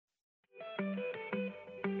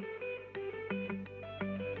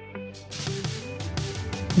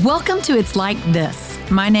Welcome to It's Like This.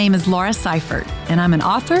 My name is Laura Seifert, and I'm an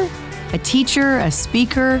author, a teacher, a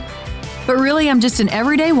speaker, but really I'm just an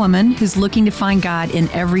everyday woman who's looking to find God in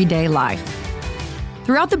everyday life.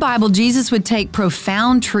 Throughout the Bible, Jesus would take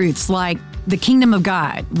profound truths like the kingdom of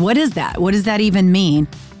God. What is that? What does that even mean?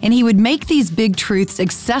 And he would make these big truths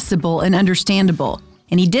accessible and understandable.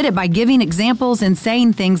 And he did it by giving examples and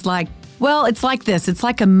saying things like, well, it's like this. It's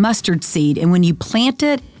like a mustard seed, and when you plant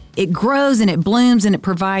it, it grows and it blooms and it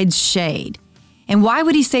provides shade. And why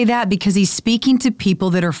would he say that? Because he's speaking to people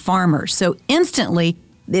that are farmers. So instantly,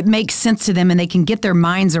 it makes sense to them and they can get their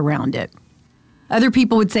minds around it. Other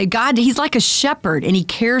people would say, God, he's like a shepherd and he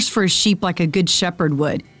cares for his sheep like a good shepherd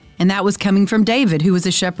would. And that was coming from David, who was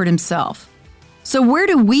a shepherd himself. So where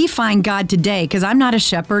do we find God today? Because I'm not a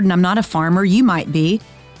shepherd and I'm not a farmer. You might be.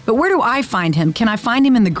 But where do I find him? Can I find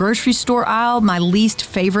him in the grocery store aisle, my least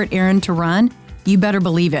favorite errand to run? You better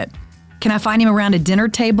believe it. Can I find him around a dinner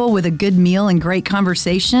table with a good meal and great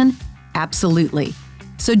conversation? Absolutely.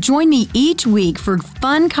 So join me each week for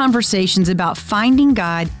fun conversations about finding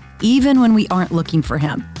God even when we aren't looking for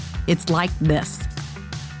him. It's like this.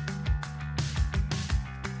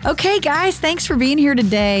 Okay, guys, thanks for being here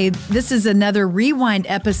today. This is another Rewind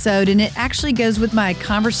episode, and it actually goes with my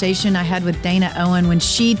conversation I had with Dana Owen when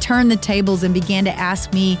she turned the tables and began to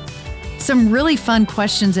ask me some really fun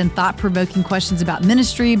questions and thought-provoking questions about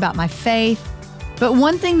ministry, about my faith. But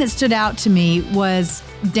one thing that stood out to me was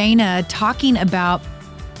Dana talking about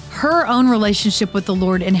her own relationship with the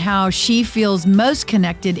Lord and how she feels most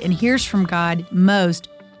connected and hears from God most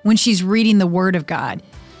when she's reading the Word of God,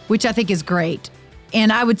 which I think is great.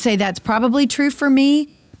 And I would say that's probably true for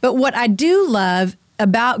me. But what I do love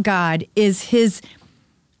about God is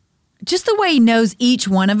just the way he knows each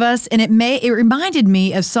one of us. And it reminded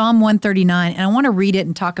me of Psalm 139, and I want to read it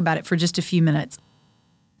and talk about it for just a few minutes.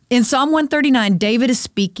 In Psalm 139, David is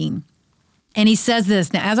speaking, and he says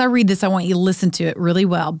this. Now, as I read this, I want you to listen to it really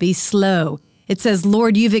well. Be slow. It says,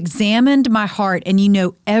 Lord, you've examined my heart, and you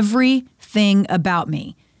know everything about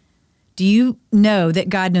me. Do you know that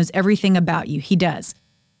God knows everything about you? He does.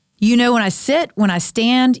 You know when I sit, when I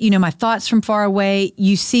stand, you know my thoughts from far away.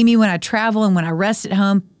 You see me when I travel and when I rest at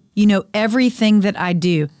home. You know everything that I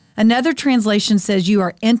do. Another translation says, you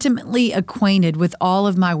are intimately acquainted with all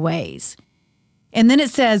of my ways. And then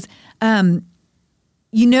it says,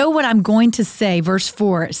 you know what I'm going to say. Verse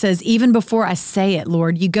 4, it says, even before I say it,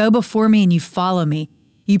 Lord, you go before me and you follow me.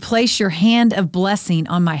 You place your hand of blessing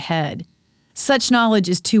on my head. Such knowledge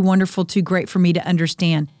is too wonderful, too great for me to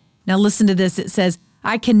understand. Now listen to this. It says,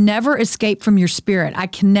 I can never escape from your spirit. I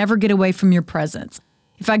can never get away from your presence.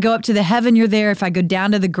 If I go up to the heaven, you're there. If I go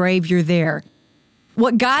down to the grave, you're there.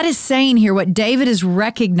 What God is saying here, what David is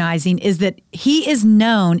recognizing is that he is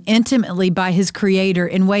known intimately by his Creator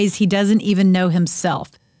in ways he doesn't even know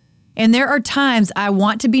himself. And there are times I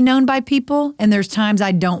want to be known by people, and there's times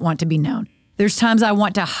I don't want to be known. There's times I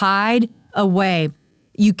want to hide away.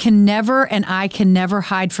 You can never, and I can never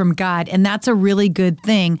hide from God. And that's a really good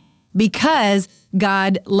thing because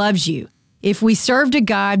God loves you. If we served a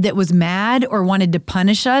God that was mad or wanted to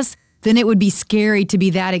punish us, then it would be scary to be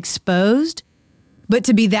that exposed. But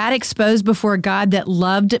to be that exposed before a God that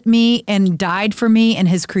loved me and died for me and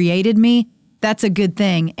has created me, that's a good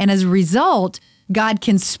thing. And as a result, God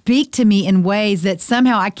can speak to me in ways that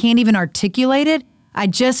somehow I can't even articulate it. I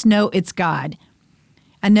just know it's God.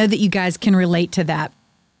 I know that you guys can relate to that.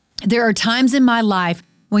 There are times in my life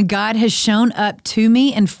when God has shown up to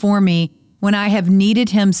me and for me when I have needed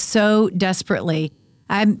him so desperately.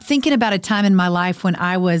 I'm thinking about a time in my life when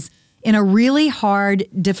I was in a really hard,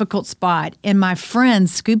 difficult spot, and my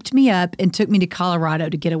friends scooped me up and took me to Colorado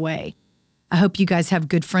to get away. I hope you guys have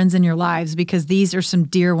good friends in your lives because these are some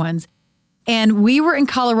dear ones. And we were in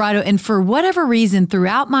Colorado, and for whatever reason,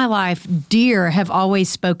 throughout my life, deer have always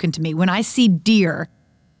spoken to me. When I see deer,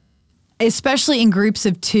 especially in groups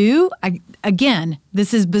of two, again,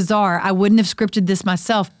 this is bizarre. I wouldn't have scripted this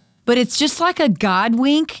myself. But it's just like a God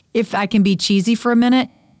wink, if I can be cheesy for a minute.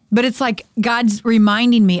 But it's like God's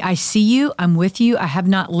reminding me, I see you, I'm with you, I have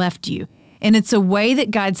not left you. And it's a way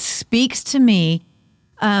that God speaks to me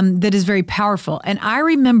that is very powerful. And I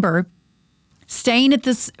remember staying at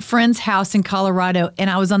this friend's house in Colorado,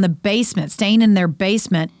 and I was on the basement, staying in their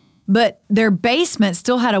basement. But their basement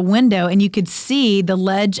still had a window, and you could see the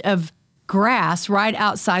ledge of grass right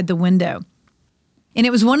outside the window. And it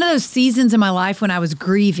was one of those seasons in my life when I was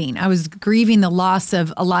grieving. I was grieving the loss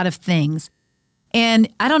of a lot of things. And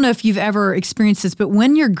I don't know if you've ever experienced this, but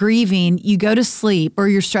when you're grieving, you go to sleep or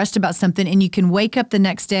you're stressed about something and you can wake up the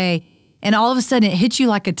next day and all of a sudden it hits you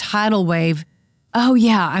like a tidal wave oh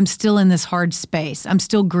yeah, I'm still in this hard space. I'm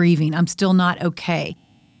still grieving. I'm still not okay.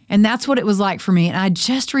 And that's what it was like for me. And I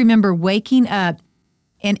just remember waking up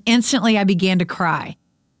and instantly I began to cry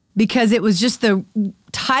because it was just the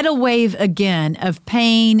tidal wave again of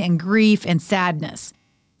pain and grief and sadness.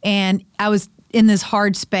 And I was in this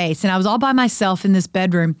hard space and I was all by myself in this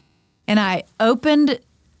bedroom. And I opened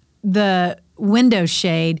the window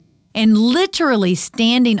shade and literally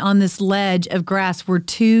standing on this ledge of grass were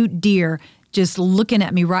 2 deer just looking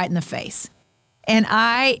at me right in the face. And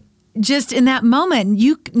I just in that moment,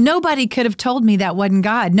 nobody could have told me that wasn't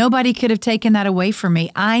God. Nobody could have taken that away from me.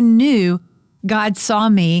 I knew God saw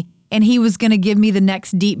me and he was going to give me the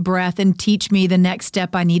next deep breath and teach me the next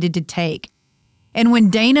step I needed to take. And when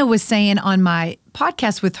Dana was saying on my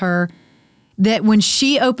podcast with her that when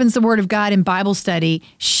she opens the Word of God in Bible study,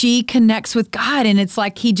 she connects with God and it's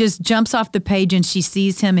like he just jumps off the page and she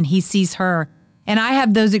sees him and he sees her. And I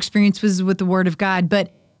have those experiences with the Word of God,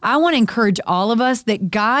 but I want to encourage all of us that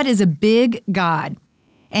God is a big God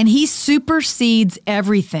and he supersedes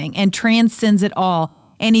everything and transcends it all.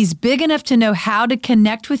 And he's big enough to know how to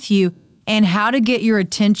connect with you and how to get your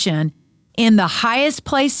attention in the highest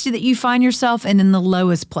place that you find yourself and in the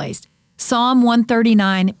lowest place. Psalm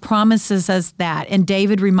 139 promises us that. And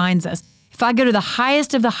David reminds us, if I go to the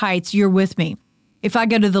highest of the heights, you're with me. If I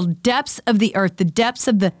go to the depths of the earth, the depths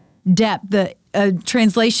of the depth, the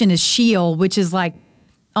translation is Sheol, which is like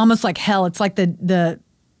almost like hell. It's like the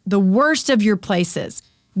worst of your places.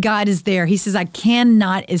 God is there. He says, I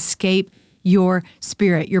cannot escape your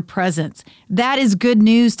spirit, your presence. That is good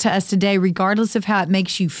news to us today, regardless of how it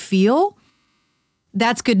makes you feel.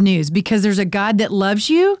 That's good news because there's a God that loves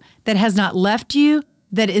you, that has not left you,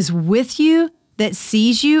 that is with you, that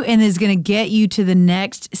sees you, and is going to get you to the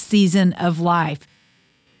next season of life.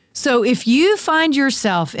 So if you find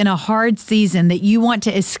yourself in a hard season that you want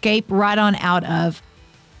to escape right on out of,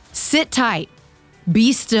 sit tight,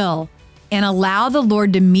 be still, and allow the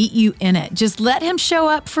Lord to meet you in it. Just let him show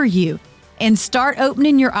up for you and start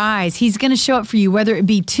opening your eyes. He's going to show up for you, whether it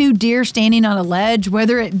be 2 deer standing on a ledge,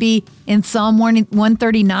 whether it be in Psalm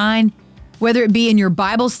 139, whether it be in your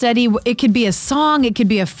Bible study. It could be a song. It could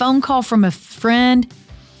be a phone call from a friend.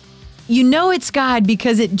 You know it's God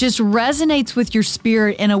because it just resonates with your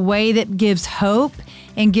spirit in a way that gives hope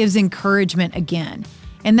and gives encouragement again.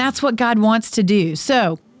 And that's what God wants to do.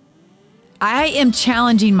 So I am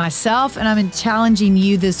challenging myself and I'm challenging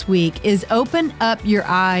you this week is open up your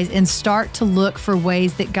eyes and start to look for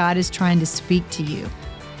ways that God is trying to speak to you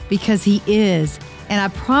because he is. And I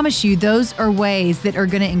promise you, those are ways that are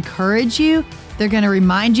going to encourage you. They're going to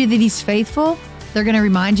remind you that he's faithful. They're going to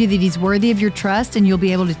remind you that he's worthy of your trust and you'll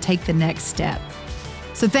be able to take the next step.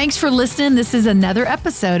 So thanks for listening. This is another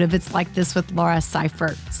episode of It's Like This with Laura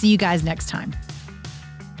Seifert. See you guys next time.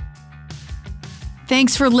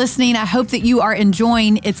 Thanks for listening. I hope that you are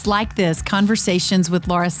enjoying It's Like This, Conversations with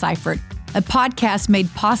Laura Seifert, a podcast made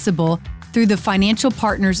possible through the financial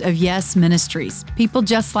partners of Yes Ministries, people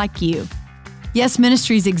just like you. Yes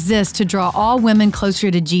Ministries exists to draw all women closer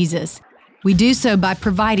to Jesus. We do so by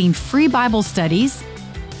providing free Bible studies,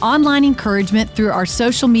 online encouragement through our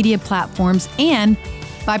social media platforms, and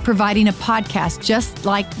by providing a podcast just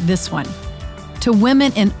like this one to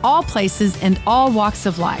women in all places and all walks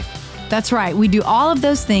of life. That's right, we do all of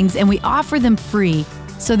those things and we offer them free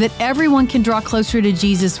so that everyone can draw closer to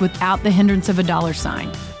Jesus without the hindrance of a dollar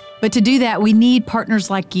sign. But to do that, we need partners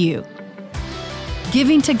like you.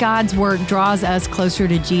 Giving to God's work draws us closer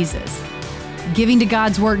to Jesus. Giving to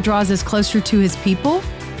God's work draws us closer to his people,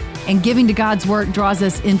 and giving to God's work draws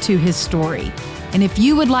us into his story. And if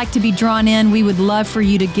you would like to be drawn in, we would love for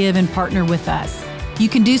you to give and partner with us. You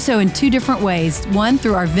can do so in 2 different ways. One,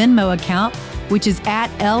 through our Venmo account, which is at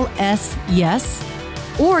LSYes,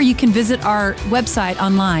 or you can visit our website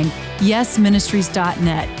online,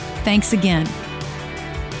 yesministries.net. Thanks again.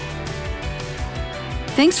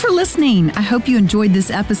 Thanks for listening. I hope you enjoyed this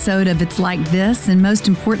episode of It's Like This, and most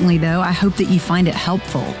importantly, though, I hope that you find it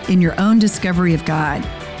helpful in your own discovery of God.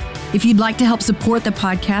 If you'd like to help support the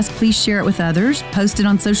podcast, please share it with others, post it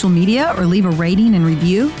on social media, or leave a rating and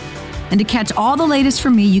review. And to catch all the latest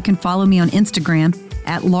from me, you can follow me on Instagram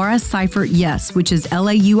at Laura Seifert Yes, which is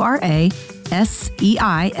LauraSeifertyes.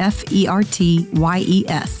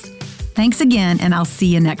 Thanks again, and I'll see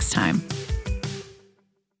you next time.